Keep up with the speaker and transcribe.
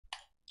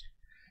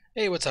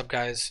Hey, what's up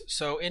guys?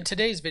 So in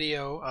today's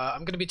video,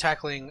 I'm going to be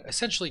tackling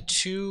essentially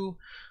two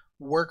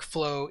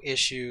workflow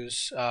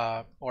issues,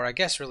 or I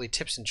guess really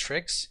tips and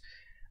tricks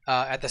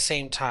at the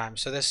same time.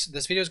 So this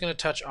video is going to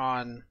touch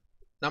on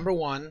number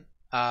one,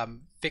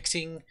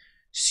 fixing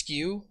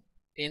skew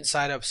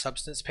inside of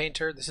Substance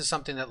Painter. This is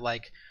something that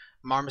like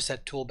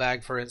Marmoset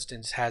Toolbag, for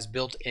instance, has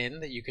built in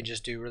that you can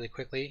just do really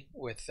quickly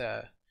with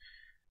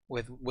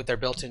their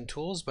built-in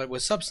tools. But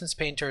with Substance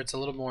Painter, it's a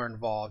little more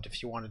involved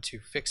if you wanted to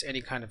fix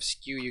any kind of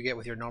skew you get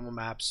with your normal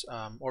maps,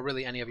 or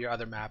really any of your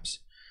other maps.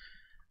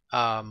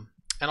 And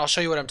I'll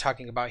show you what I'm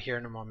talking about here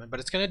in a moment, but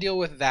it's going to deal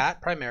with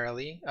that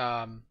primarily.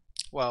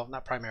 Well,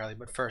 not primarily,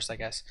 but first, I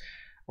guess,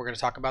 we're going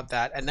to talk about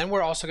that. And then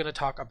we're also going to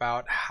talk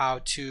about how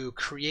to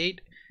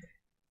create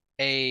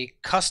a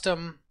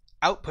custom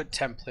output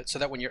template so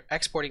that when you're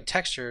exporting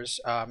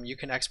textures, you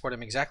can export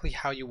them exactly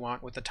how you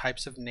want with the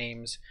types of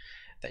names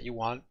that you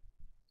want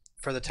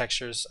for the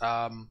textures.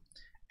 And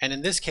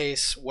in this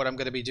case, what I'm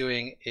going to be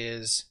doing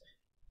is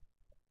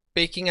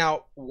baking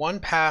out one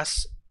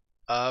pass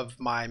of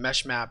my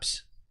mesh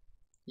maps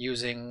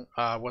using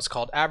what's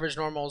called average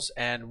normals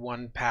and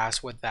one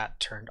pass with that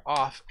turned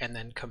off, and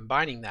then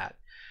combining that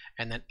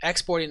and then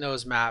exporting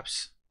those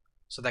maps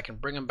so that I can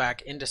bring them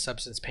back into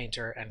Substance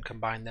Painter and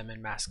combine them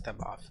and mask them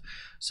off.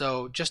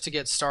 So just to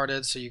get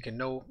started, so you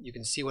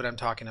can see what I'm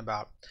talking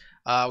about.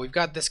 We've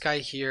got this guy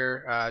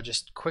here,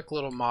 just quick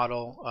little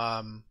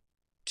model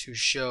to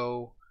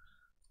show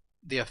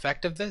the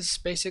effect of this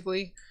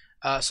basically.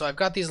 So I've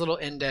got these little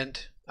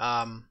indent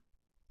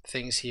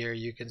things here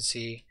you can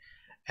see,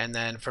 and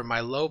then for my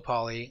low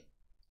poly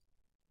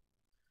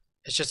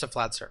it's just a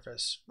flat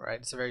surface, right?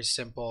 It's a very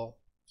simple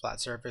flat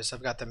surface.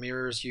 I've got the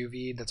mirrors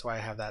UV, that's why I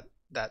have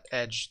that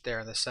edge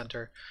there in the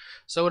center.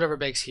 So whatever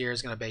bakes here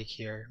is going to bake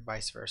here,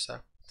 vice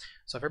versa.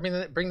 So if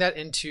I bring that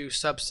into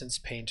Substance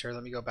Painter,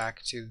 let me go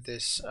back to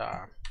this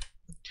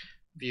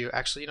view.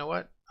 Actually, you know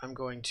what? I'm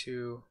going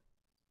to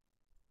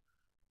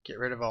get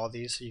rid of all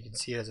these so you can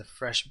see it as a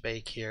fresh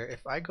bake here.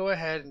 If I go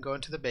ahead and go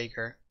into the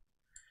baker,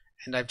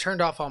 and I've turned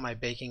off all my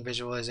baking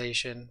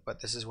visualization,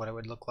 but this is what it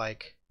would look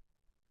like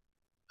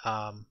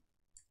by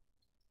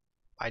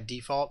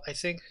default, I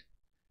think,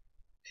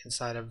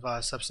 inside of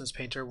Substance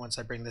Painter once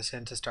I bring this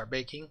in to start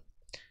baking.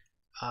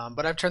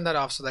 But I've turned that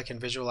off so that I can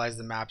visualize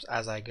the maps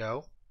as I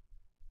go.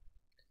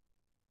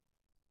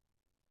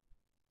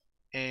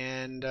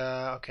 And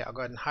okay, I'll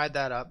go ahead and hide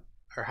that up,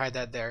 or hide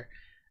that there.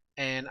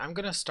 And I'm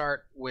going to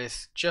start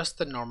with just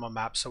the normal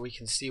map so we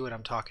can see what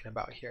I'm talking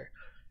about here.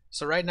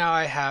 So right now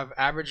I have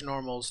average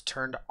normals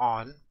turned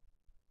on,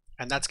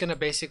 and that's going to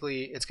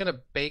basically, it's going to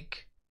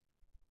bake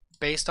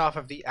based off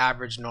of the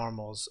average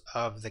normals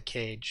of the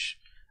cage.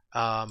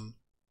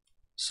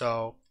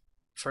 So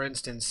for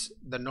instance,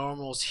 the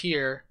normals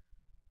here,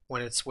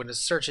 when it's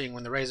searching,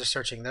 when the rays are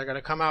searching, they're going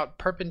to come out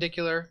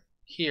perpendicular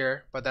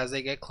here, but as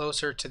they get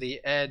closer to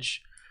the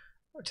edge,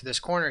 to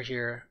this corner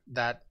here,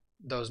 that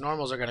those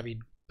normals are going to be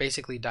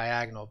basically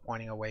diagonal,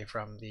 pointing away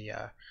from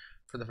the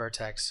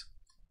vertex,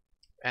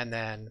 and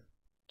then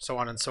so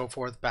on and so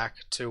forth back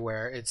to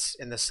where it's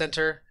in the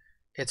center.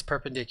 It's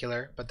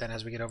perpendicular, but then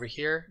as we get over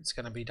here, it's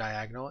going to be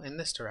diagonal in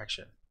this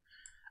direction.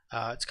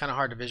 It's kind of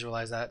hard to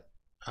visualize that,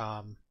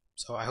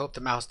 so I hope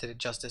the mouse did it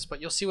justice, but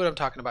you'll see what I'm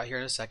talking about here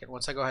in a second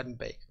once I go ahead and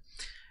bake.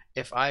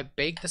 If I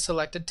bake the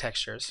selected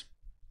textures,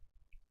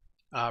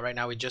 right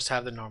now we just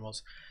have the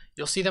normals,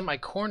 you'll see that my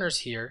corners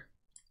here,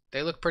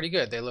 they look pretty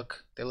good. They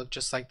look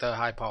just like the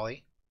high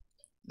poly.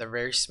 They're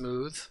very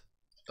smooth.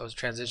 Those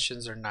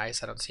transitions are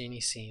nice. I don't see any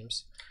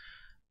seams.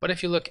 But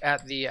if you look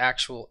at the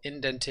actual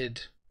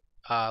indented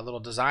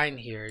little design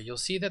here, you'll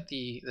see that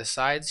the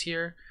sides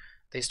here,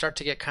 they start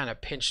to get kind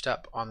of pinched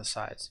up on the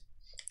sides.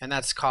 And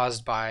that's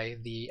caused by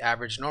the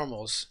average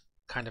normals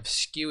kind of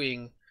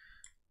skewing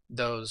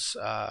those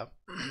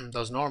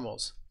those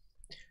normals.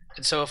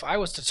 And so if I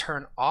was to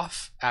turn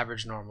off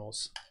average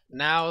normals,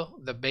 now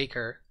the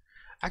baker,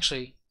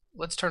 actually,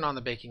 let's turn on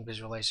the baking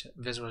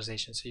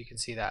visualization so you can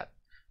see that.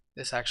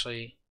 This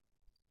actually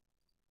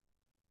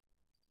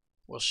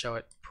will show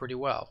it pretty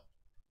well.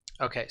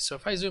 Okay, so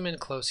if I zoom in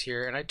close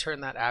here and I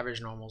turn that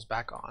average normals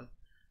back on,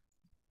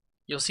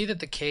 you'll see that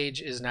the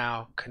cage is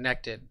now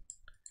connected.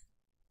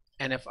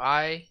 And if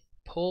I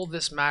pull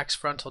this max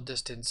frontal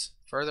distance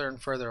further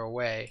and further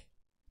away,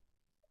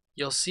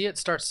 you'll see it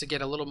starts to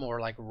get a little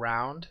more like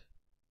round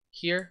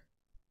here.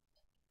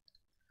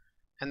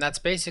 And that's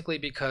basically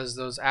because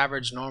those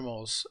average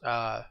normals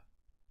are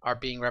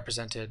being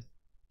represented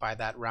by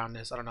that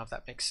roundness. I don't know if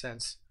that makes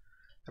sense.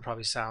 That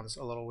probably sounds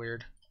a little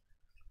weird,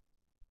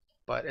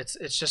 but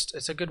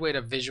it's a good way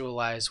to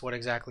visualize what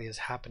exactly is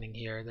happening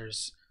here.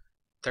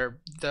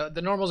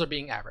 The normals are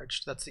being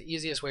averaged. That's the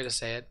easiest way to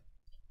say it.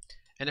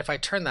 And if I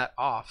turn that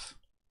off,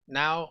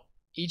 now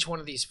each one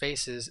of these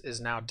faces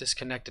is now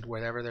disconnected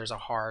wherever there's a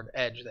hard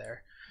edge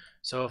there.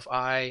 So if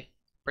I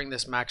bring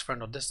this max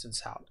frontal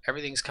distance out,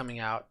 everything's coming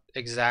out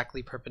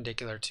exactly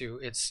perpendicular to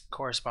its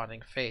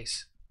corresponding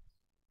face,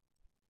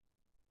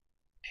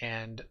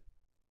 and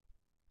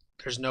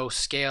there's no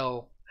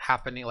scale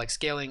happening, like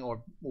scaling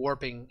or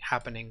warping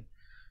happening.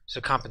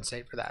 to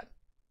compensate for that.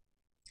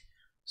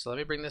 So let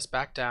me bring this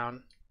back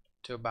down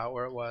to about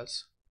where it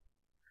was.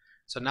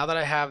 So now that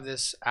I have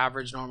this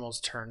average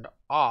normals turned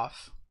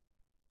off,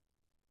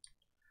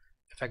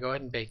 if I go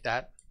ahead and bake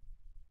that,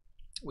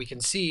 we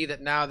can see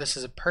that now this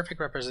is a perfect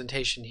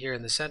representation here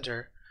in the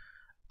center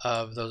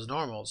of those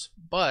normals.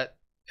 But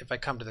if I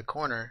come to the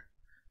corner,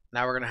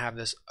 now we're going to have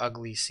this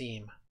ugly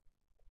seam.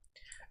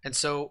 And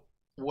so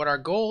what our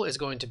goal is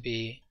going to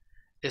be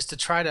is to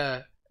try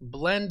to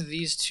blend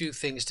these two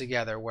things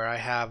together, where I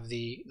have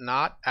the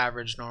not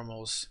average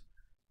normals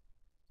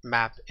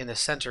map in the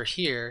center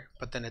here,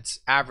 but then it's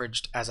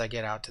averaged as I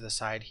get out to the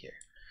side here.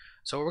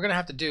 So what we're going to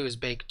have to do is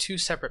bake two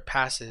separate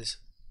passes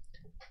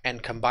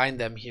and combine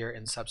them here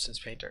in Substance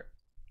Painter.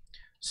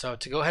 So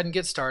to go ahead and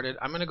get started,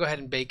 I'm going to go ahead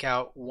and bake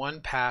out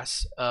one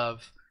pass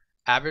of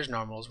average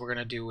normals. We're going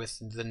to do with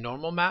the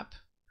normal map.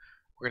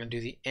 We're going to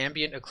do the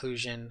ambient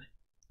occlusion,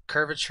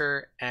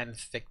 curvature, and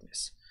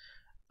thickness.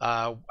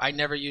 I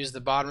never use the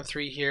bottom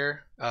three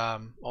here,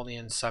 only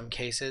in some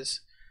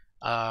cases.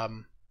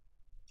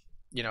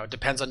 You know, it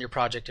depends on your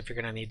project if you're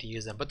going to need to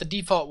use them, but the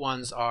default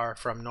ones are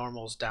from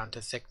normals down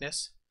to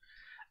thickness.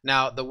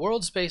 Now the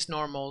world space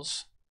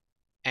normals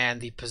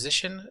and the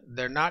position,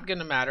 they're not going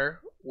to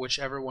matter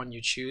whichever one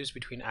you choose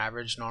between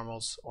average,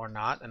 normals, or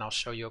not, and I'll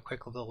show you a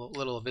quick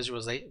little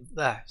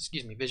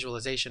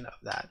visualization of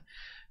that.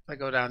 If I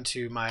go down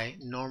to my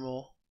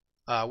normal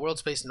world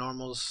space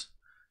normals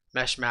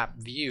mesh map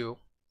view,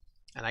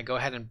 and I go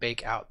ahead and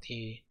bake out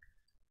the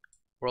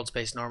world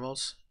space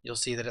normals, you'll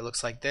see that it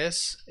looks like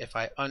this. If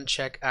I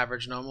uncheck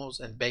average normals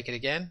and bake it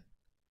again,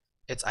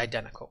 it's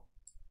identical.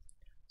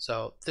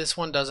 So this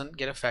one doesn't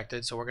get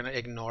affected, so we're going to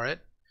ignore it.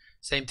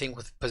 Same thing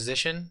with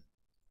position.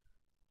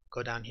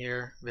 Go down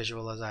here,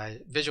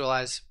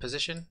 visualize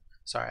position.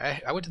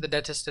 Sorry, I went to the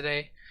dentist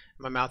today.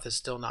 My mouth is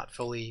still not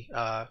fully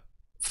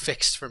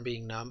fixed from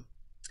being numb,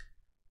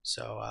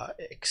 so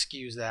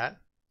excuse that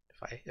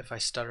if I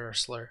stutter or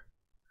slur.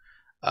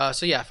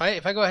 So yeah,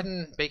 if I go ahead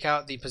and bake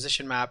out the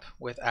position map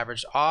with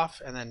average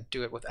off and then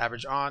do it with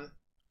average on,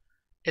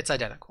 it's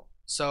identical.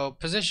 So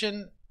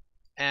position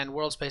and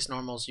world space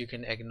normals you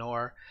can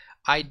ignore.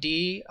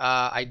 ID,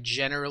 I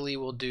generally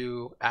will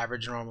do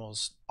average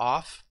normals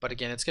off, but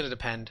again, it's going to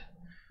depend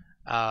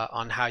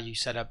on how you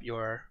set up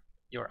your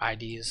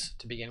IDs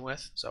to begin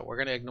with. So we're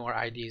going to ignore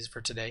IDs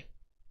for today.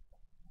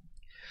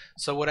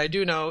 So what I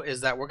do know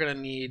is that we're going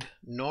to need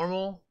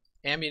normal,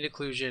 ambient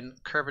occlusion,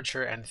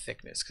 curvature, and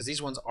thickness, because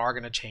these ones are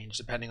going to change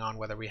depending on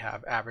whether we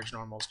have average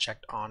normals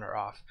checked on or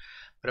off.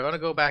 But I want to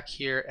go back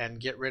here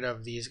and get rid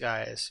of these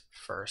guys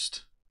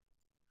first.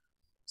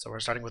 So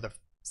we're starting with a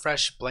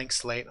fresh blank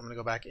slate. I'm going to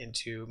go back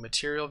into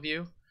material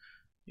view.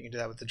 You can do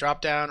that with the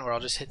drop down, or I'll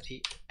just hit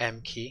the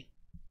M key.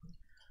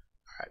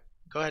 Alright,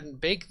 go ahead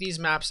and bake these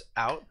maps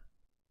out.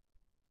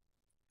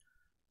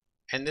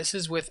 And this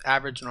is with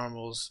average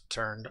normals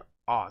turned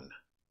on.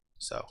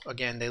 So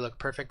again, they look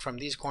perfect from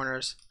these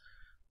corners,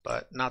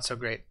 but not so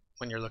great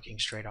when you're looking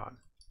straight on.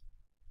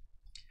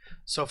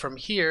 So from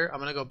here, I'm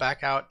going to go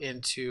back out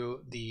into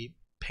the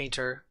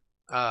Painter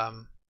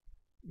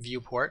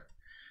viewport.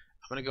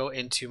 I'm going to go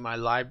into my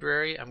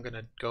library. I'm going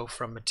to go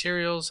from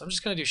materials. I'm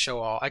just going to do show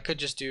all. I could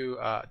just do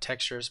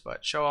textures,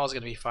 but show all is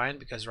going to be fine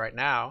because right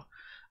now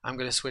I'm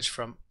going to switch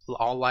from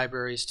all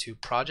libraries to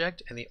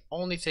project, and the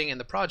only thing in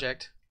the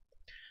project,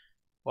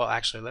 well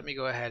actually let me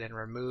go ahead and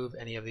remove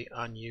any of the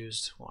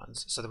unused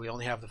ones so that we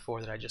only have the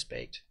 4 that I just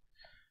baked.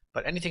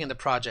 But anything in the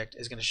project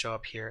is going to show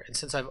up here, and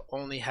since I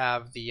only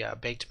have the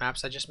baked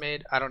maps I just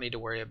made, I don't need to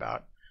worry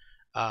about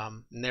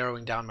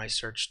narrowing down my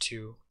search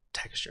to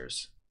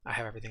textures. I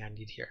have everything I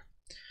need here.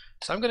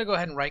 So I'm going to go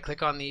ahead and right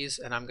click on these,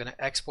 and I'm going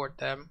to export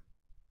them.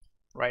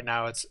 Right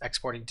now it's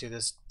exporting to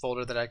this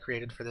folder that I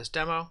created for this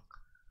demo.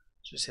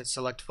 Just hit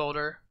select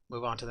folder,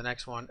 move on to the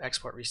next one,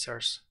 export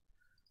resource,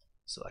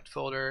 select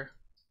folder,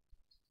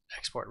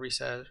 export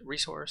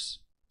resource,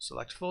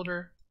 select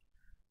folder,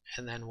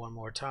 and then one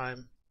more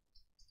time,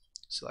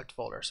 select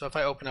folder. So if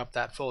I open up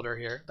that folder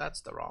here,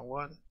 that's the wrong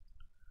one,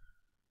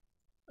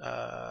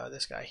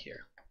 this guy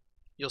here,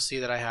 you'll see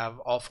that I have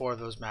all 4 of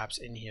those maps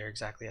in here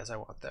exactly as I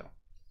want them.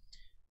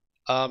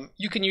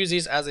 You can use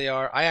these as they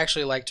are. I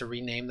actually like to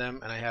rename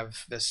them, and I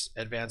have this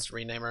advanced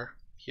renamer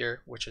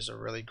here, which is a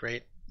really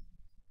great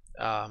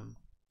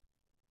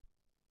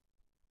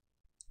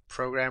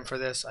program for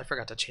this. I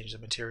forgot to change the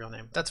material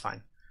name. That's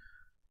fine.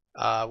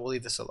 We'll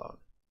leave this alone.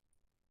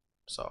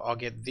 So I'll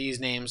get these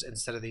names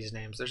instead of these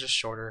names. They're just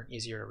shorter,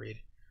 easier to read.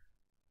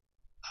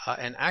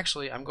 And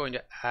actually, I'm going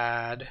to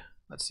add,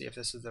 let's see if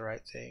this is the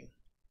right thing.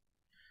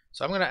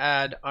 So I'm going to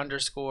add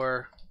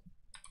underscore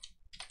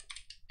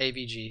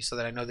AVG so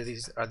that I know that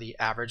these are the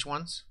average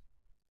ones.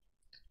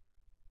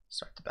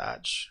 Start the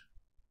batch.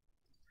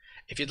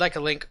 If you'd like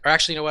a link, or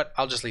actually, you know what?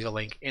 I'll just leave a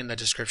link in the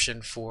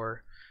description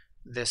for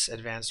this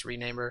advanced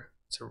renamer.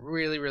 It's a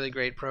really, really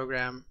great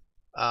program.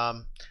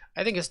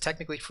 I think it's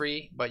technically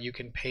free, but you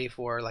can pay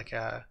for like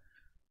a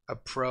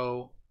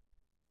pro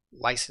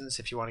license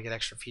if you want to get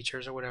extra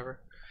features or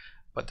whatever.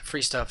 But the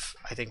free stuff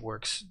I think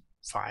works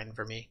fine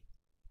for me.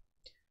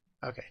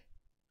 Okay.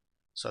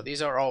 So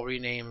these are all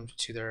renamed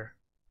to their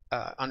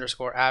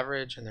underscore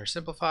average, and they're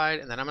simplified.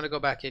 And then I'm going to go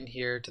back in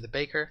here to the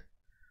baker.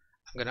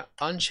 I'm going to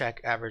uncheck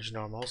average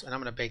normals, and I'm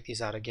going to bake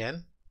these out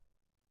again.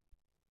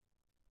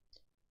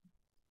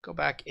 Go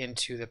back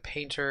into the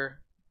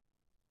painter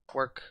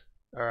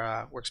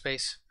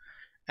workspace,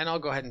 and I'll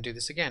go ahead and do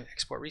this again.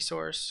 Export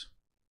resource.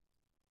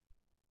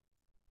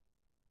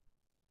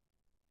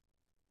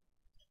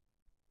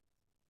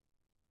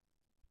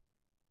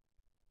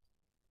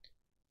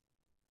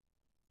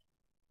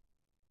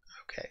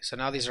 Okay, so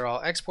now these are all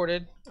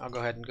exported. I'll go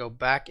ahead and go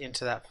back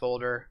into that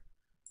folder,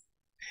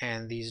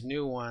 and these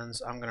new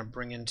ones I'm going to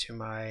bring into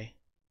my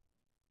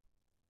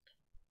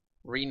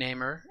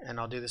renamer, and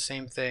I'll do the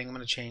same thing. I'm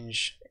going to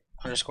change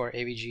underscore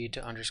AVG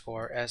to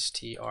underscore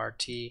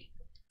STRT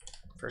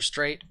for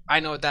straight. I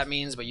know what that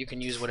means, but you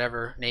can use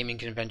whatever naming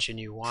convention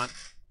you want.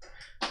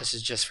 This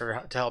is just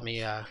to help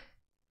me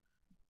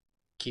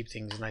keep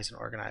things nice and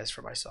organized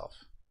for myself.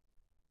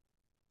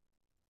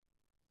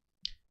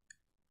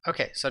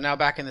 Okay, so now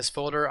back in this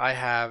folder, I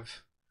have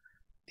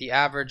the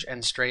average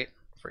and straight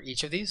for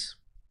each of these.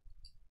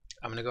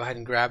 I'm going to go ahead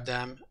and grab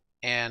them,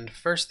 and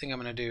first thing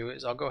I'm going to do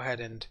is I'll go ahead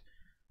and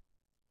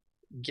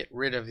get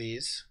rid of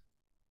these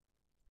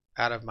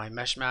out of my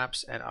mesh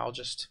maps, and I'll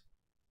just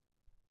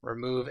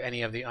remove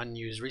any of the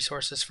unused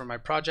resources from my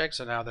project.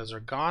 So now those are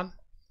gone,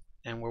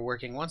 and we're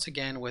working once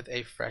again with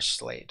a fresh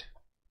slate.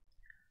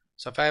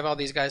 So if I have all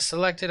these guys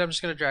selected, I'm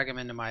just going to drag them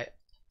into my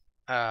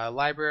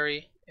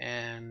library,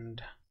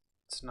 and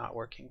it's not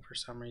working for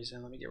some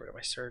reason. Let me get rid of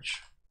my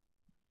search.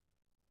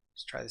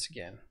 Let's try this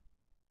again.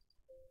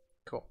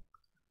 Cool.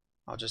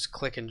 I'll just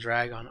click and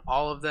drag on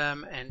all of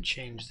them and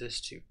change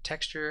this to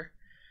texture,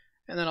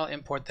 and then I'll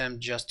import them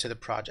just to the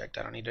project.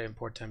 I don't need to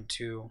import them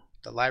to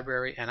the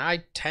library, and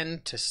I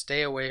tend to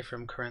stay away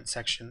from current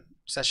session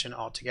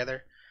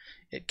altogether.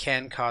 It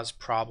can cause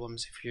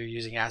problems if you're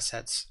using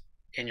assets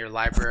in your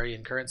library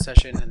in current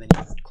session and then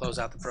you close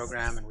out the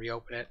program and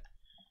reopen it.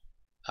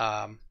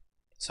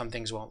 Some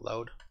things won't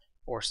load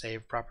or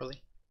save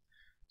properly.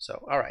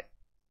 So alright,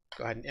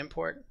 go ahead and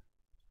import.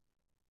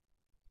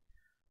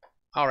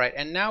 Alright,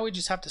 and now we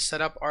just have to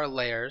set up our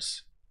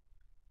layers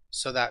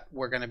so that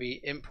we're going to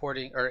be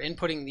importing or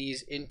inputting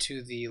these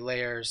into the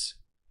layers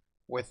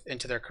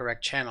into their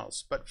correct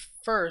channels. But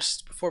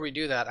first, before we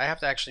do that, I have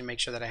to actually make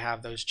sure that I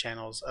have those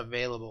channels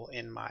available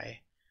in my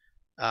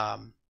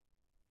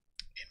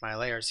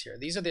layers here.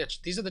 These are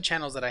the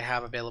channels that I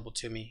have available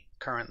to me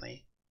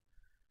currently,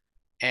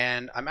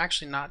 and I'm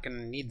actually not going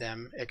to need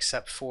them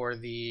except for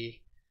the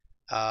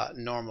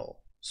normal.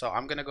 So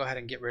I'm going to go ahead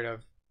and get rid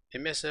of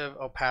emissive,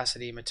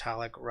 opacity,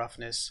 metallic,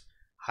 roughness,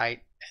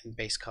 height, and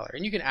base color.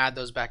 And you can add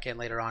those back in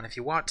later on if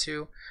you want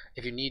to,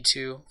 if you need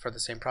to for the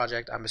same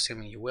project. I'm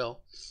assuming you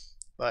will.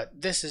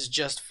 But this is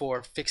just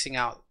for fixing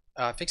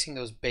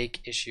those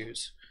bake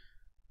issues.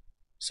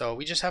 So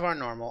we just have our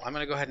normal. I'm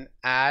going to go ahead and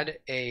add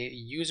a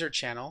user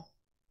channel.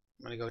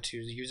 I'm going to go to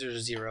user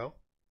 0.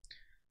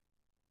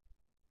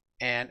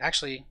 And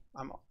actually,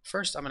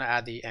 first I'm going to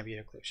add the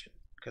ambient occlusion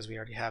because we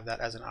already have that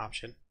as an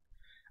option.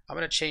 I'm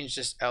going to change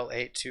this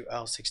L8 to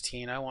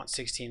L16. I want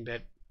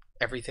 16-bit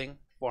everything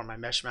for my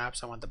mesh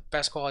maps. I want the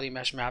best quality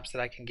mesh maps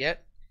that I can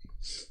get.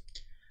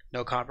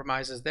 No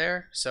compromises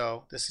there.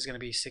 So this is going to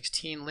be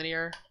 16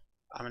 linear.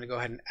 I'm going to go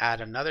ahead and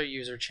add another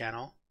user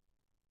channel.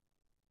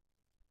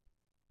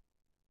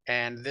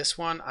 And this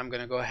one I'm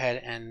going to go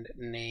ahead and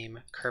name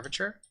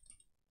curvature.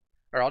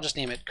 Or I'll just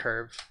name it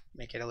curve,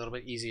 make it a little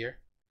bit easier.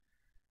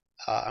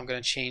 I'm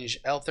going to change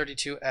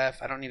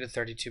L32F. I don't need a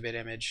 32-bit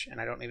image,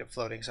 and I don't need it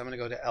floating, so I'm going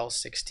to go to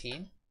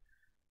L16.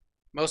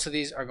 Most of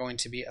these are going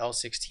to be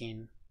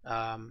L16.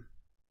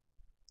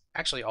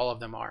 Actually, all of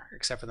them are,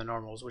 except for the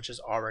normals, which is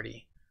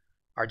already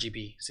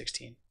RGB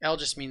 16. L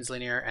just means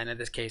linear, and in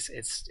this case,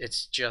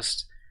 it's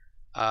just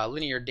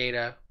linear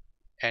data,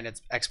 and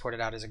it's exported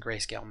out as a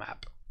grayscale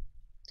map.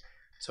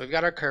 So we've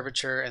got our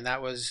curvature, and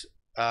that was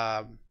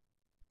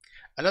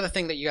another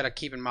thing that you got to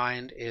keep in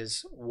mind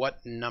is what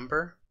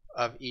number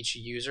of each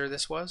user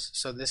this was.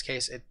 So in this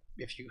case,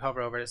 if you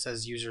hover over it, it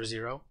says user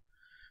 0.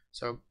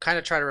 So kind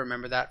of try to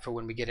remember that for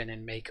when we get in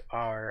and make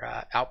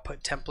our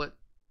output template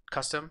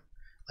custom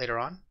later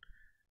on.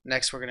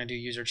 Next, we're going to do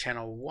user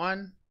channel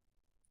 1.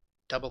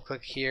 Double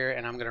click here,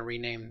 and I'm going to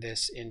rename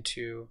this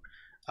into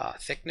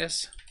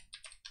thickness.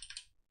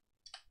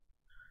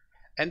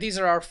 And these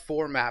are our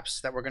 4 maps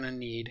that we're going to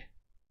need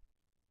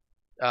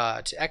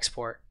to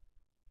export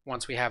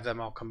once we have them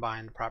all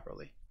combined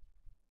properly.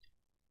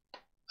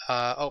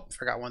 Oh,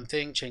 forgot one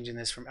thing, changing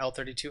this from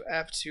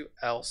L32F to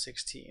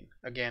L16.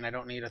 Again, I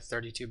don't need a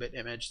 32-bit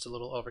image, it's a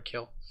little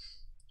overkill.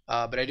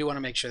 But I do want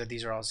to make sure that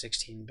these are all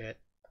 16-bit.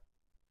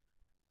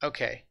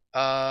 Okay,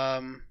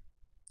 ambient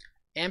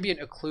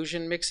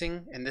occlusion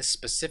mixing, in this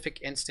specific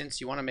instance,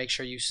 you want to make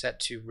sure you set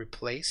to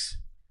replace.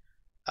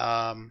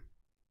 Well,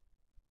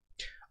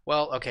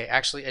 okay,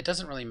 actually, it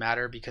doesn't really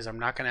matter because I'm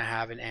not going to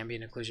have an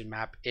ambient occlusion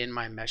map in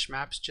my mesh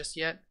maps just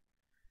yet.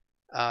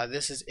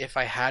 This is if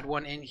I had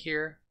one in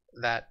here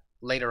that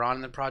later on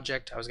in the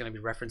project I was going to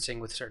be referencing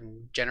with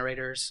certain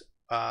generators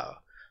or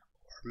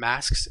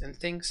masks and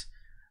things,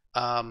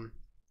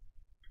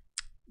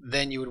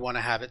 then you would want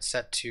to have it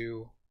set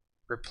to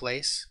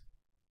replace.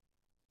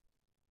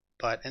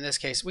 But in this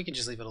case, we can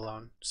just leave it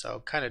alone.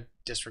 So kind of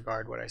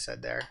disregard what I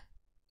said there.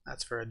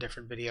 That's for a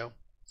different video.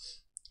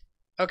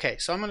 Okay,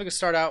 so I'm going to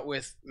start out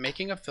with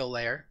making a fill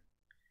layer.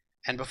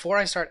 And before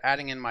I start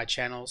adding in my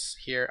channels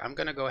here, I'm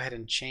going to go ahead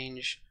and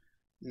change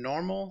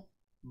normal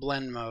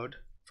blend mode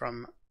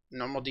from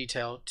normal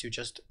detail to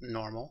just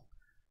normal.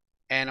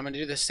 And I'm going to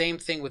do the same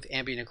thing with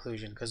ambient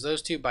occlusion, because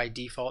those two by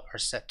default are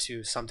set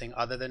to something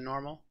other than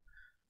normal.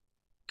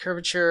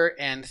 Curvature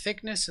and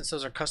thickness, since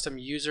those are custom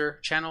user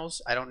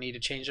channels, I don't need to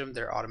change them.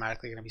 They're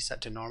automatically going to be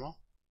set to normal.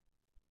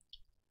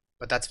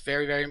 But that's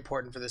very, very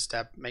important for this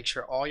step. Make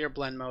sure all your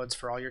blend modes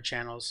for all your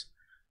channels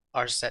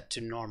are set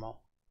to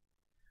normal.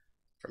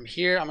 From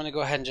here, I'm going to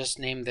go ahead and just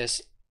name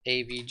this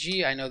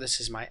AVG. I know this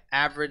is my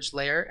average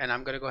layer, and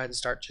I'm going to go ahead and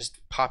start just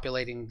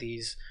populating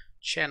these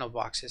channel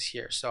boxes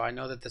here. So I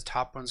know that the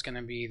top one's going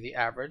to be the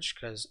average,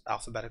 because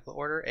alphabetical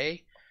order,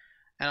 A.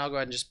 And I'll go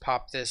ahead and just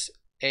pop this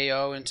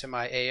AO into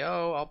my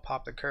AO. I'll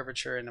pop the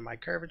curvature into my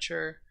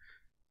curvature,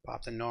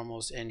 pop the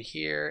normals in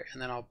here, and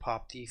then I'll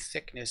pop the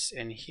thickness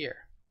in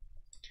here.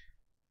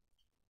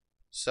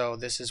 So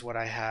this is what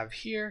I have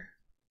here.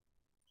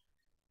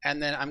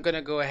 And then I'm going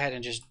to go ahead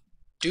and just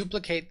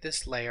duplicate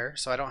this layer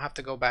so I don't have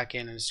to go back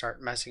in and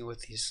start messing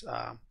with these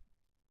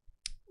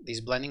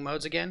blending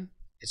modes again.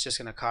 It's just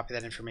going to copy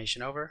that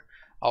information over.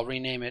 I'll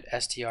rename it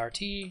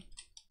STRT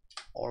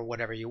or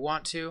whatever you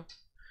want to.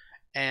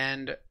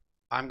 And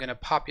I'm going to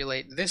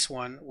populate this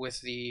one with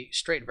the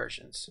straight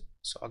versions.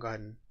 So I'll go ahead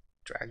and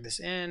drag this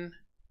in,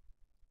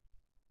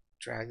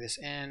 drag this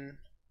in,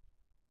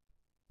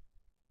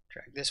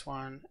 drag this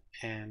one,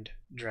 and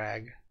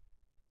drag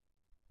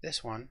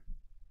this one.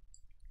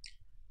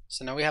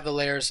 So now we have the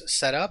layers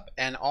set up,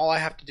 and all I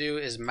have to do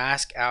is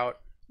mask out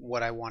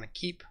what I want to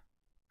keep,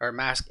 or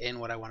mask in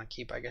what I want to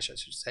keep, I guess I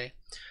should say.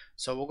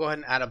 So we'll go ahead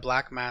and add a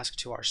black mask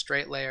to our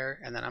straight layer,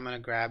 and then I'm going to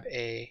grab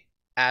a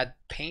add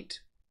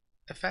paint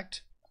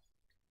effect.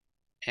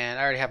 And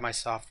I already have my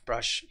soft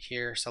brush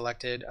here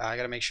selected. I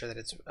got to make sure that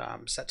it's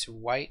set to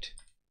white.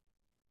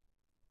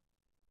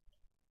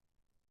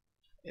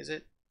 Is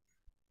it?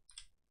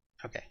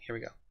 Okay, here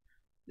we go.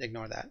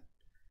 Ignore that.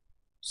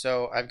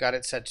 So I've got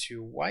it set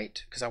to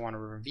white because I want to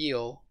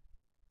reveal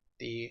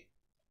the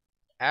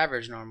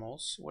average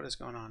normals. What is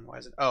going on? Why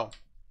is it? Oh,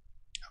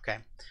 okay.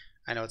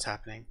 I know what's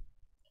happening.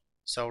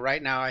 So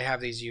right now I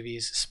have these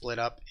UVs split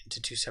up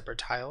into two separate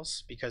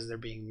tiles because they're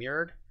being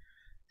mirrored.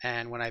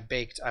 And when I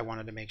baked, I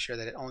wanted to make sure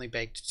that it only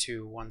baked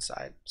to one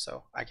side.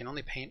 So I can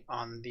only paint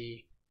on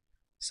the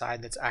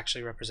side that's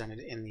actually represented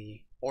in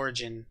the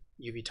origin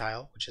UV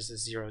tile, which is the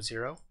 0,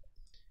 0.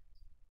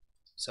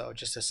 So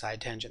just a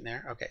side tangent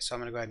there. Okay, so I'm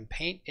going to go ahead and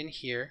paint in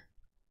here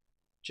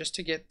just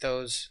to get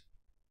those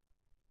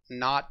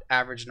not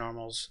average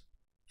normals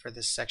for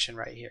this section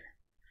right here.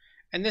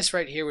 And this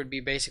right here would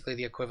be basically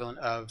the equivalent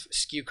of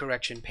skew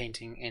correction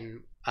painting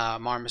in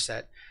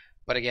Marmoset,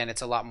 but again,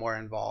 it's a lot more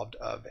involved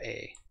of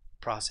a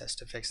process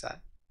to fix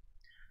that.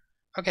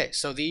 Okay,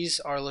 so these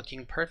are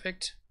looking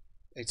perfect.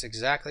 It's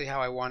exactly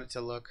how I want it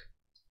to look.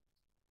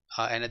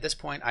 And at this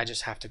point, I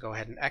just have to go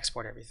ahead and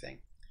export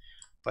everything.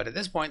 But at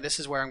this point, this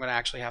is where I'm going to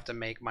actually have to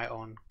make my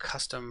own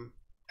custom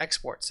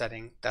export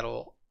setting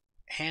that'll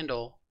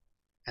handle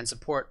and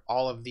support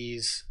all of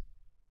these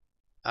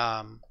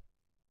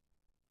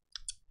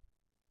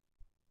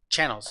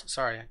channels.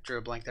 Sorry, I drew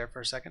a blank there for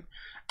a second.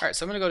 All right,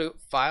 so I'm going to go to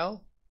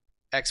File,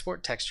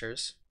 Export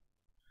Textures.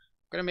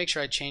 I'm going to make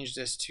sure I change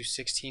this to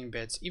 16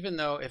 bits, even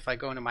though if I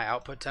go into my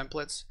output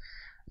templates,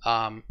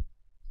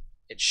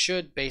 it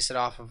should base it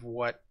off of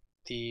what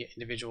the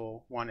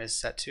individual one is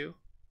set to,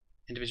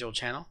 individual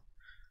channel.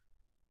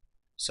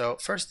 So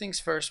first things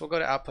first, we'll go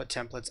to output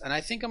templates, and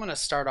I think I'm going to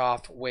start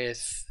off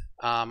with,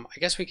 I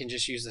guess we can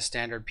just use the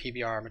standard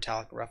PBR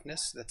metallic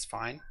roughness. That's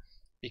fine,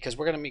 because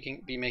we're going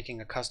to be making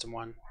a custom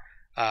one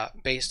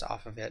based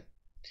off of it.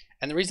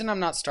 And the reason I'm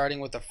not starting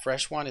with a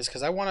fresh one is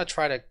because I want to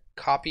try to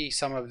copy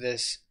some of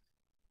this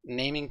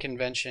naming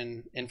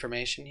convention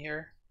information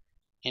here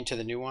into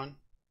the new one.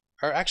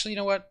 Or actually, you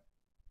know what?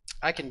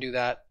 I can do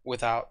that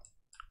without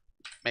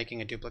making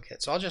a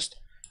duplicate. So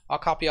I'll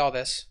copy all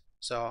this.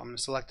 So I'm going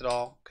to select it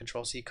all,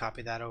 Control C,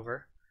 copy that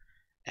over.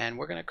 And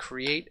we're going to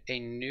create a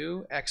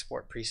new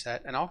export preset,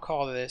 and I'll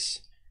call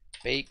this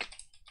Bake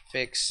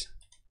Fix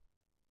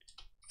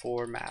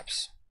for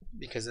Maps,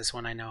 because this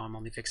one I know I'm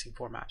only fixing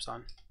 4 maps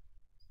on.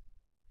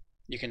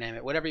 You can name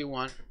it whatever you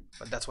want,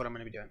 but that's what I'm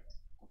going to be doing.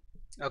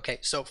 Okay,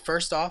 so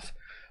first off,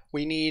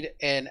 we need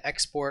an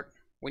export,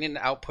 we need an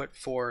output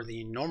for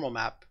the normal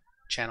map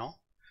channel.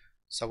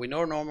 So we know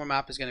our normal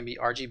map is going to be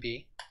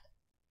RGB.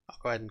 I'll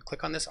go ahead and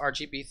click on this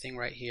RGB thing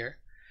right here.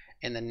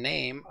 In the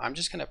name, I'm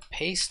just going to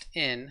paste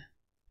in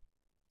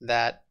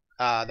that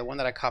the one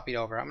that I copied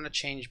over. I'm going to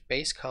change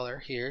base color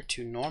here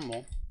to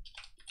normal.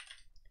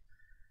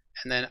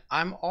 And then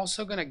I'm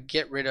also going to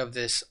get rid of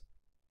this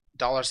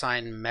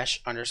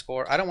 $mesh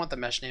underscore. I don't want the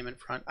mesh name in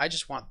front. I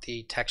just want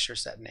the texture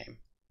set name.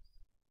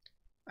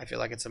 I feel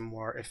like it's a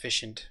more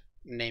efficient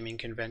naming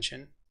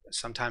convention.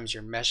 Sometimes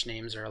your mesh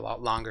names are a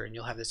lot longer and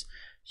you'll have this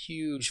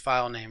huge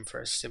file name for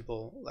a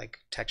simple like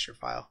texture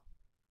file.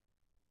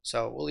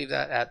 So we'll leave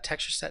that at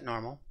texture set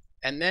normal.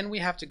 And then we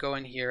have to go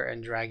in here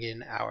and drag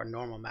in our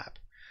normal map.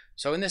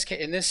 So in this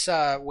case,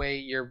 way,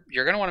 you're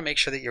going to want to make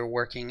sure that you're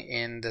working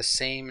in the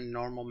same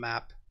normal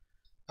map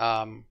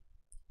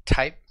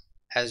type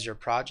as your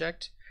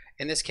project.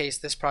 In this case,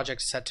 this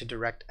project is set to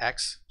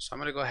DirectX, so I'm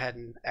going to go ahead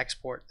and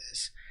export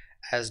this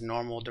as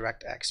normal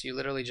DirectX. You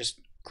literally just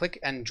click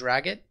and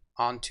drag it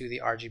onto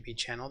the RGB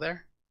channel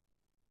there,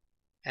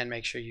 and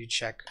make sure you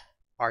check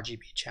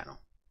RGB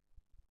channel.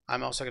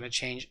 I'm also going to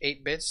change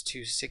 8 bits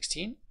to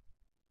 16,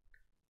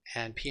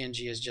 and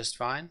PNG is just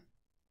fine.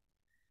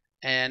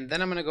 And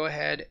then I'm going to go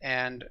ahead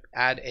and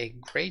add a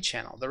gray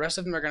channel. The rest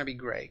of them are going to be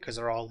gray because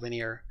they're all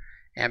linear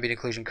ambient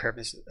occlusion curve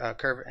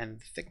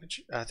and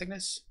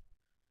thickness.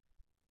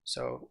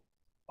 So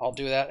I'll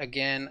do that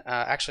again.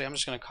 Actually, I'm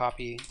just going to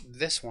copy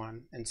this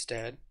one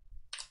instead,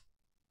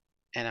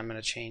 and I'm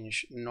going to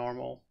change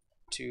normal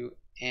to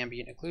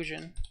ambient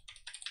occlusion.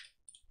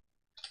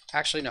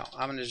 Actually, no,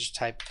 I'm going to just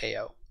type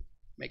AO,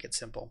 make it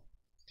simple.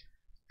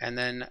 And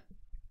then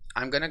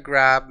I'm going to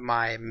grab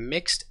my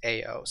mixed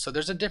AO. So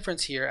there's a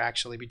difference here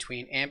actually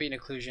between ambient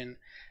occlusion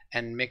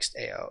and mixed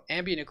AO.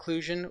 Ambient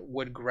occlusion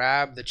would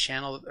grab the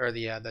channel or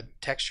the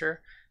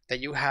texture that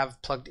you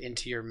have plugged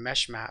into your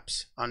mesh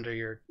maps under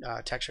your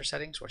texture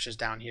settings, which is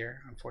down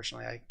here.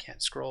 Unfortunately, I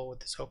can't scroll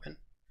with this open.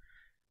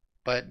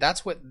 But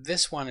that's what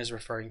this one is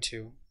referring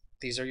to.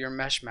 These are your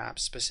mesh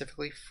maps,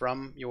 specifically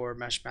from your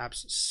mesh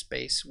maps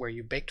space where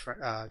you baked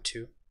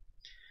to.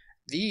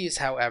 These,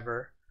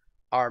 however,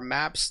 are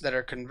maps that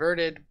are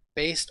converted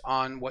based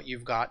on what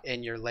you've got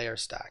in your layer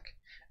stack.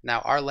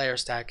 Now, our layer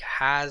stack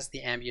has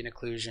the ambient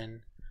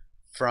occlusion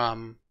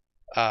from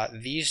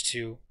these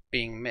two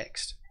being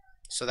mixed.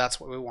 So that's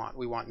what we want.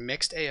 We want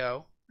mixed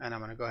AO, and I'm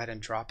going to go ahead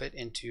and drop it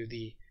into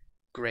the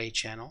gray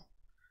channel.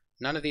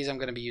 None of these I'm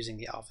going to be using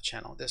the alpha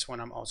channel. This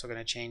one I'm also going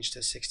to change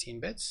to 16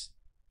 bits.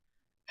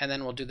 And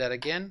then we'll do that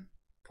again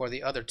for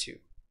the other two.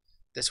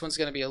 This one's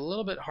going to be a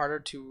little bit harder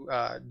to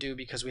do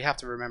because we have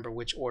to remember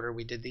which order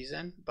we did these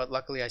in, but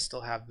luckily I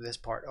still have this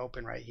part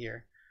open right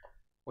here,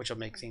 which will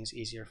make things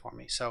easier for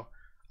me. So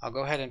I'll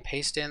go ahead and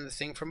paste in the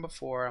thing from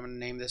before. I'm going to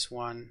name this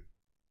one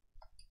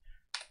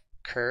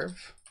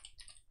curve.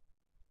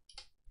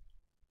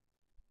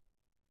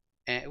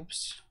 And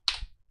oops.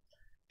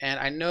 And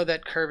I know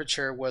that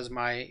curvature was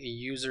my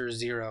user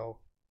 0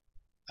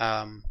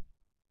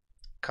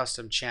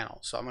 custom channel.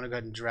 So I'm going to go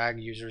ahead and drag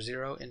user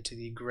 0 into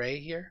the gray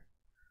here.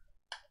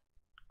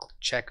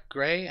 Check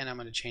gray, and I'm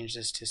going to change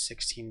this to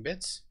 16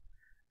 bits.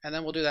 And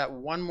then we'll do that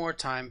one more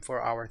time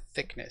for our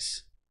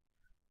thickness.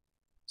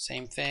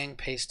 Same thing,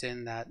 paste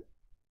in that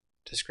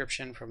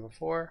description from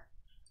before,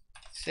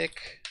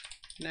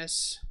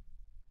 thickness.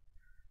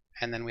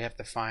 And then we have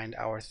to find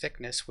our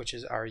thickness, which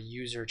is our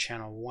user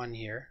channel 1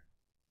 here,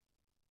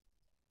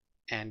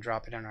 and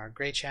drop it on our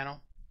gray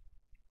channel.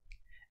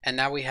 And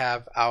now we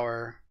have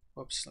our,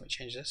 whoops, let me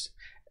change this.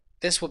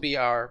 This will be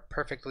our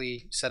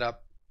perfectly set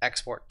up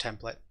export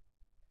template,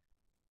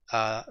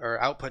 or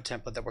output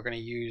template that we're going to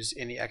use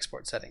in the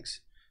export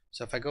settings.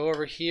 So if I go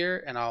over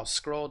here and I'll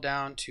scroll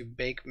down to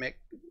bake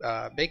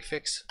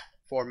fix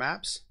for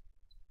maps,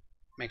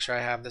 make sure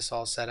I have this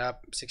all set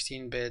up,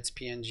 16 bits,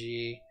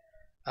 PNG,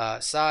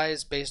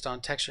 size based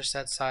on texture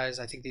set size.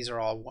 I think these are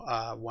all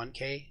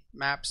 1K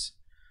maps.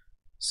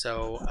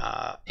 So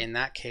in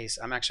that case,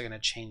 I'm actually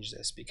going to change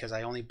this because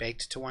I only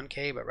baked to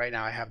 1K, but right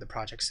now I have the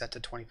project set to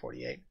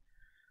 2048.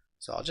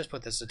 So I'll just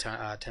put this to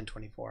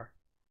 1024.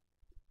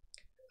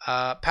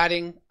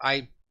 Padding,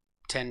 I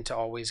tend to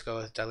always go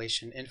with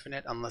dilation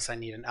infinite unless I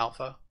need an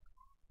alpha.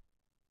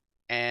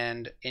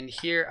 And in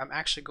here, I'm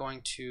actually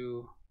going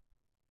to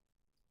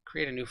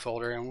create a new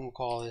folder, and we'll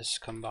call this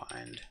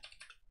combined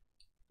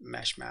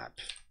mesh map.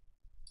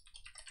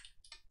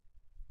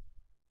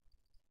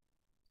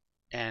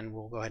 And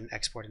we'll go ahead and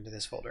export into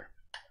this folder.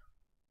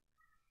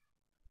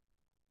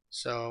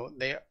 So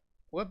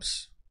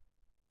whoops,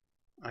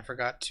 I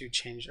forgot to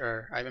change,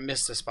 or I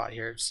missed a spot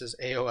here. It says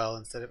AOL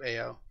instead of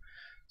AO.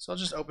 So I'll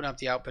just open up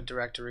the output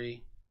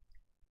directory,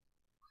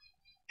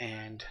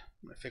 and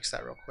I'm going to fix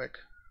that real quick.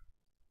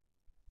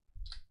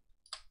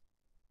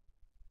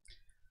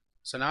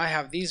 So now I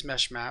have these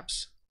mesh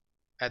maps.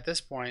 At this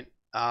point,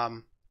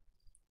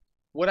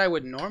 what I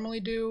would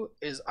normally do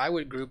is I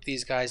would group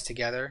these guys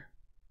together,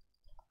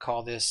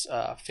 call this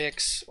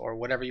fix or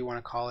whatever you want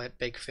to call it,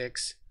 bake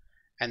fix,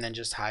 and then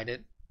just hide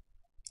it.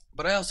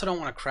 But I also don't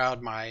want to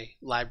crowd my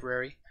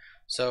library.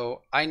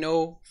 So I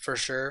know for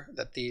sure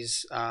that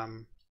this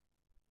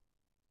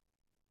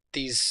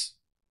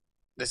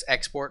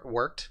export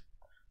worked.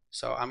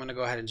 So I'm going to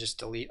go ahead and just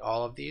delete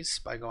all of these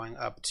by going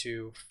up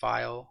to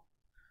File.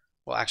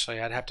 Well, actually,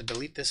 I'd have to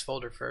delete this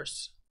folder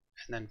first,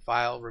 and then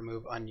File,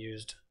 Remove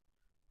Unused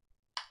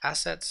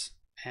Assets,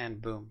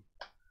 and boom.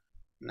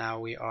 Now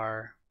we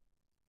are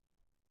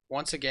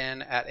once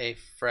again at a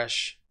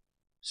fresh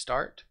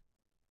start.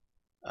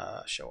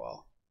 Show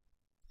all.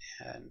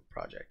 and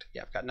project.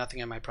 Yeah, I've got nothing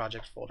in my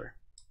project folder.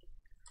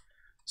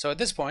 So at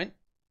this point,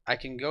 I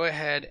can go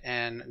ahead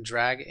and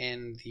drag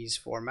in these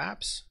 4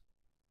 maps.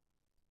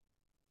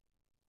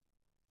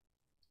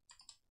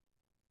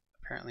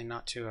 Apparently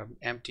not to an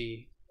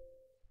empty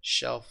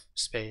shelf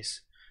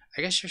space.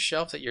 I guess your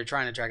shelf that you're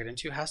trying to drag it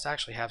into has to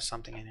actually have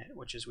something in it,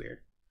 which is weird.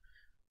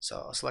 So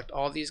I'll select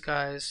all these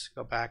guys,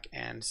 go back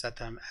and set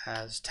them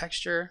as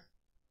texture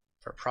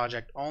for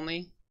project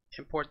only,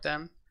 import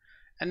them,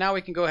 and now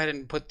we can go ahead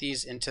and put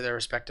these into their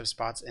respective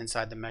spots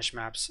inside the mesh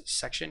maps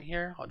section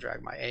here. I'll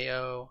drag my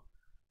AO,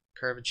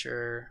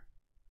 curvature,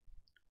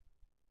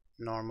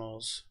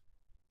 normals,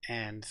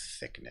 and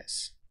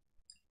thickness.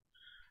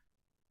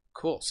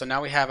 Cool, so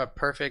now we have a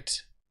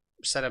perfect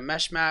set of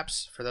mesh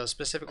maps. For those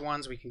specific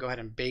ones, we can go ahead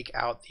and bake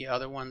out the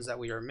other ones that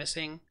we are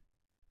missing.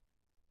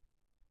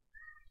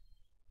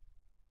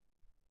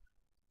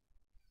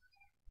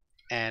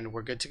 And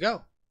we're good to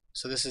go.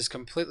 So this is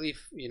completely,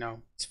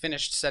 it's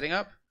finished setting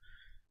up.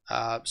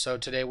 So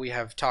today we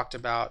have talked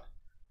about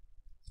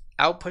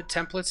output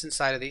templates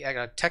inside of the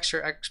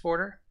texture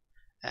exporter,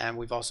 and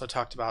we've also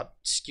talked about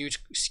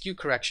skew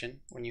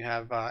correction when you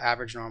have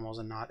average normals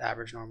and not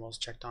average normals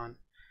checked on.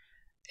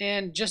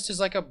 And just as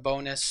like a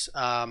bonus,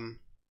 I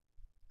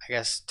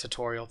guess,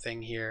 tutorial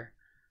thing here,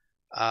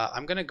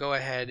 I'm going to go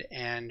ahead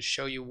and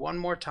show you one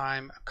more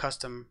time a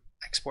custom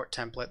export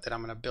template that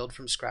I'm going to build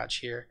from scratch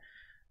here.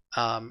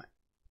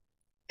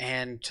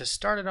 And to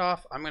start it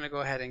off, I'm going to go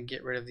ahead and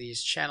get rid of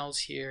these channels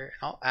here,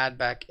 and I'll add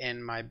back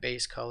in my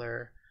base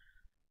color,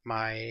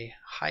 my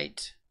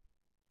height,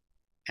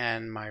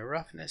 and my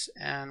roughness,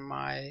 and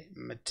my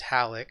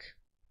metallic.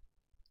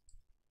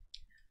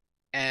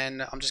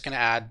 And I'm just going to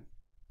add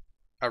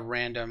a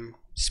random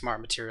smart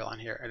material on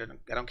here.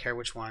 I don't care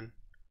which one.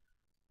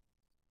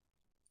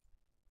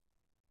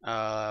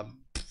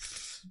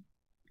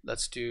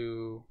 Let's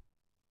do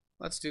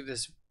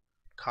this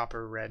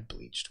copper red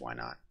bleached. Why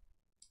not?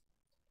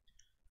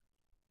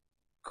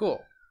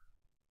 Cool.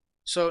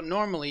 So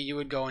normally you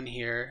would go in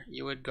here,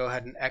 you would go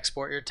ahead and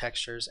export your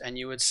textures, and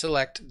you would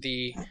select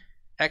the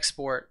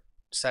export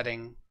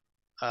setting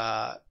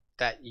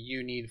that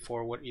you need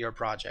for your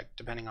project,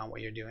 depending on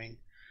what you're doing.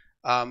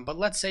 But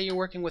let's say you're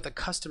working with a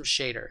custom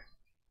shader,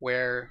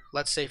 where,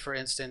 let's say for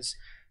instance,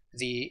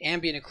 the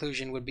ambient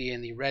occlusion would be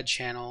in the red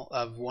channel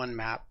of one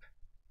map,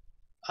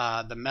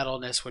 the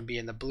metalness would be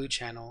in the blue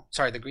channel,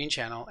 sorry, the green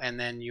channel, and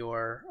then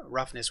your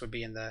roughness would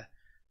be in the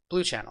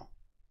blue channel.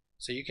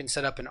 So you can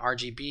set up an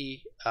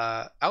RGB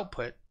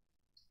output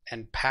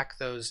and pack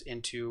those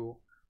into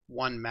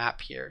one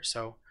map here.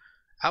 So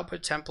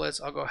output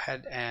templates, I'll go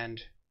ahead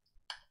and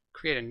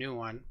create a new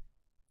one.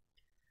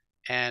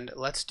 And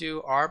let's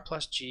do R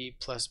plus G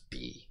plus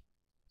B.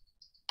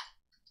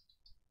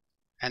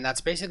 And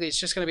that's basically, it's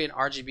just going to be an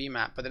RGB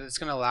map, but then it's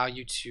going to allow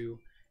you to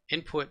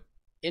input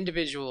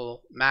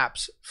individual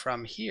maps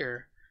from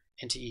here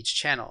into each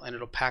channel, and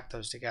it'll pack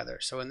those together.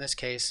 So in this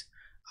case,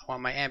 I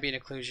want my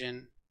ambient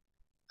occlusion.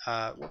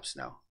 Yeah,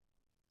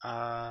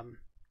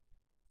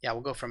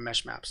 we'll go from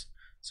mesh maps.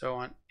 So I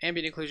want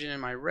ambient occlusion in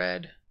my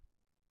red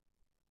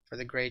for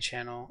the gray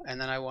channel,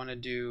 and then I want to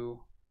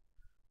do,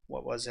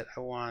 what was it? I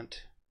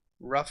want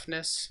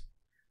roughness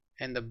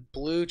in the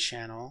blue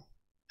channel,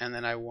 and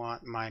then I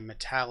want my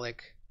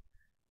metallic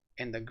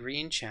in the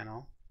green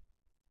channel.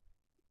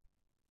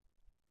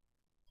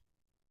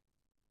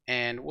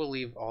 And we'll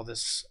leave all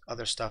this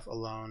other stuff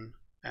alone,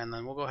 and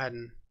then we'll go ahead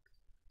and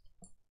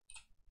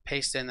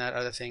paste in that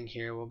other thing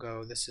here. We'll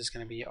go, this is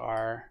going to be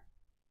our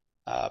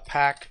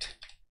packed,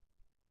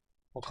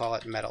 we'll call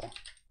it metal,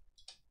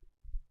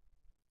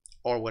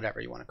 or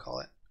whatever you want to call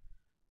it.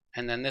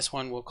 And then this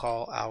one we'll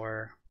call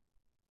our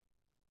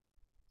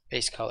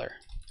base color.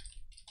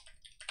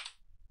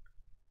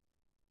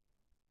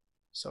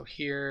 So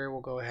here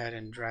we'll go ahead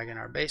and drag in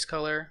our base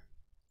color.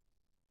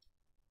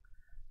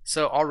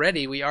 So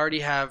we already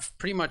have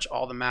pretty much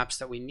all the maps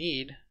that we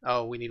need.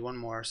 Oh, we need one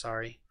more,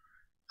 sorry.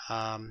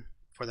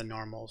 For the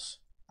normals.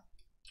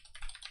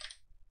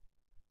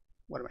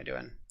 What am I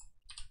doing?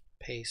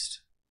 Paste.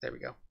 There we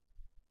go.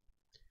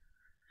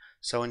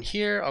 So in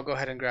here, I'll go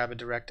ahead and grab a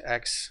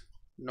DirectX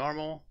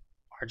normal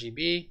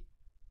RGB,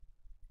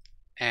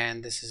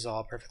 and this is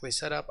all perfectly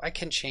set up. I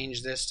can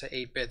change this to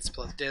 8 bits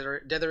plus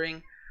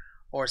dithering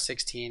or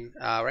 16.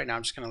 Right now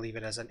I'm just going to leave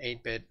it as an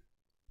 8-bit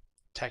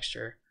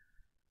texture.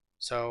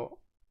 So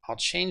I'll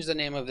change the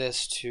name of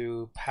this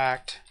to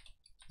packed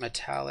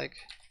metallic,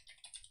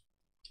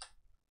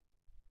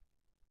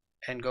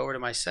 and go over to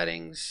my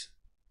settings,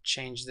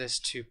 change this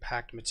to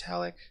packed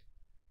metallic,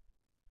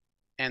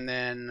 and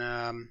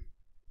then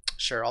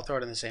sure, I'll throw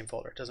it in the same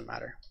folder, it doesn't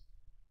matter.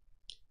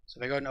 So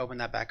if I go ahead and open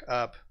that back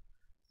up,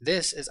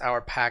 this is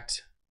our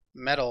packed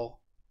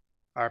metal,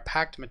 our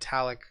packed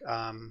metallic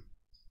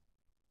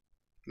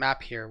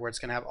map here, where it's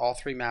going to have all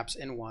 3 maps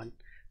in one.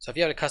 So if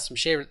you have a custom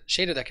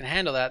shader that can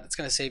handle that, that's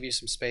going to save you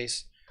some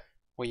space,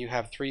 where you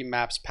have 3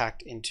 maps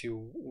packed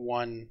into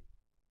one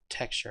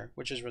texture,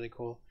 which is really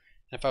cool.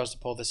 And if I was to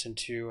pull this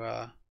into,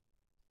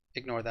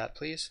 ignore that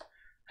please,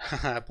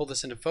 I pull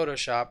this into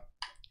Photoshop,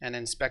 and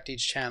inspect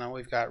each channel.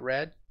 We've got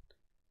red,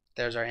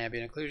 there's our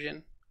ambient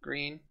occlusion,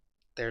 green,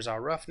 there's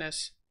our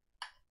roughness,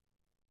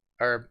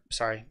 or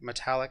sorry,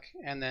 metallic,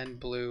 and then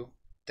blue,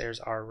 there's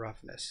our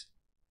roughness.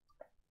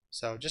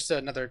 So just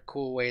another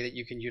cool way that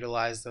you can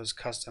utilize those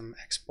custom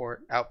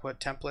export output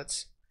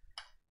templates,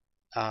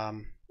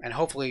 and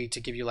hopefully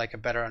to give you like a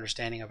better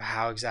understanding of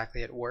how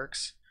exactly it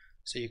works,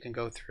 so you can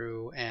go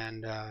through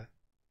and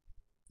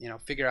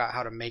figure out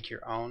how to make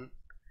your own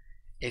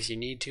if you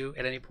need to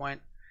at any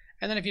point.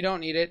 And then if you don't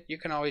need it, you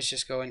can always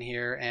just go in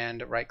here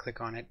and right click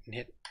on it and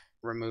hit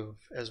remove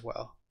as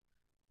well.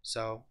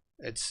 So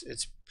it's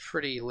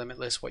pretty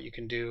limitless what you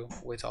can do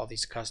with all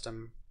these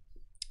custom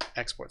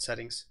export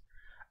settings.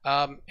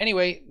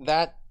 Anyway,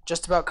 that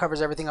just about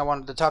covers everything I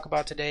wanted to talk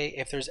about today.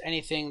 If there's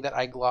anything that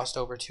I glossed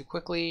over too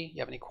quickly,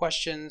 you have any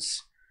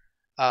questions,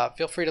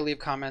 feel free to leave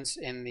comments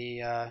in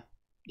the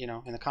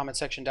in the comment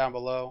section down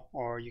below,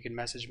 or you can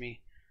message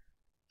me.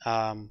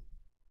 Yeah,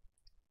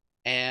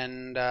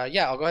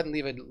 I'll go ahead and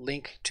leave a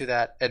link to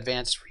that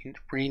advanced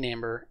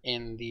renamer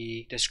in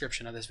the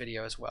description of this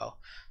video as well,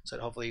 so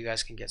that hopefully you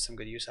guys can get some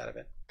good use out of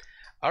it.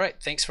 All right,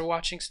 thanks for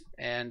watching,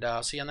 and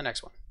I'll see you on the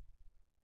next one.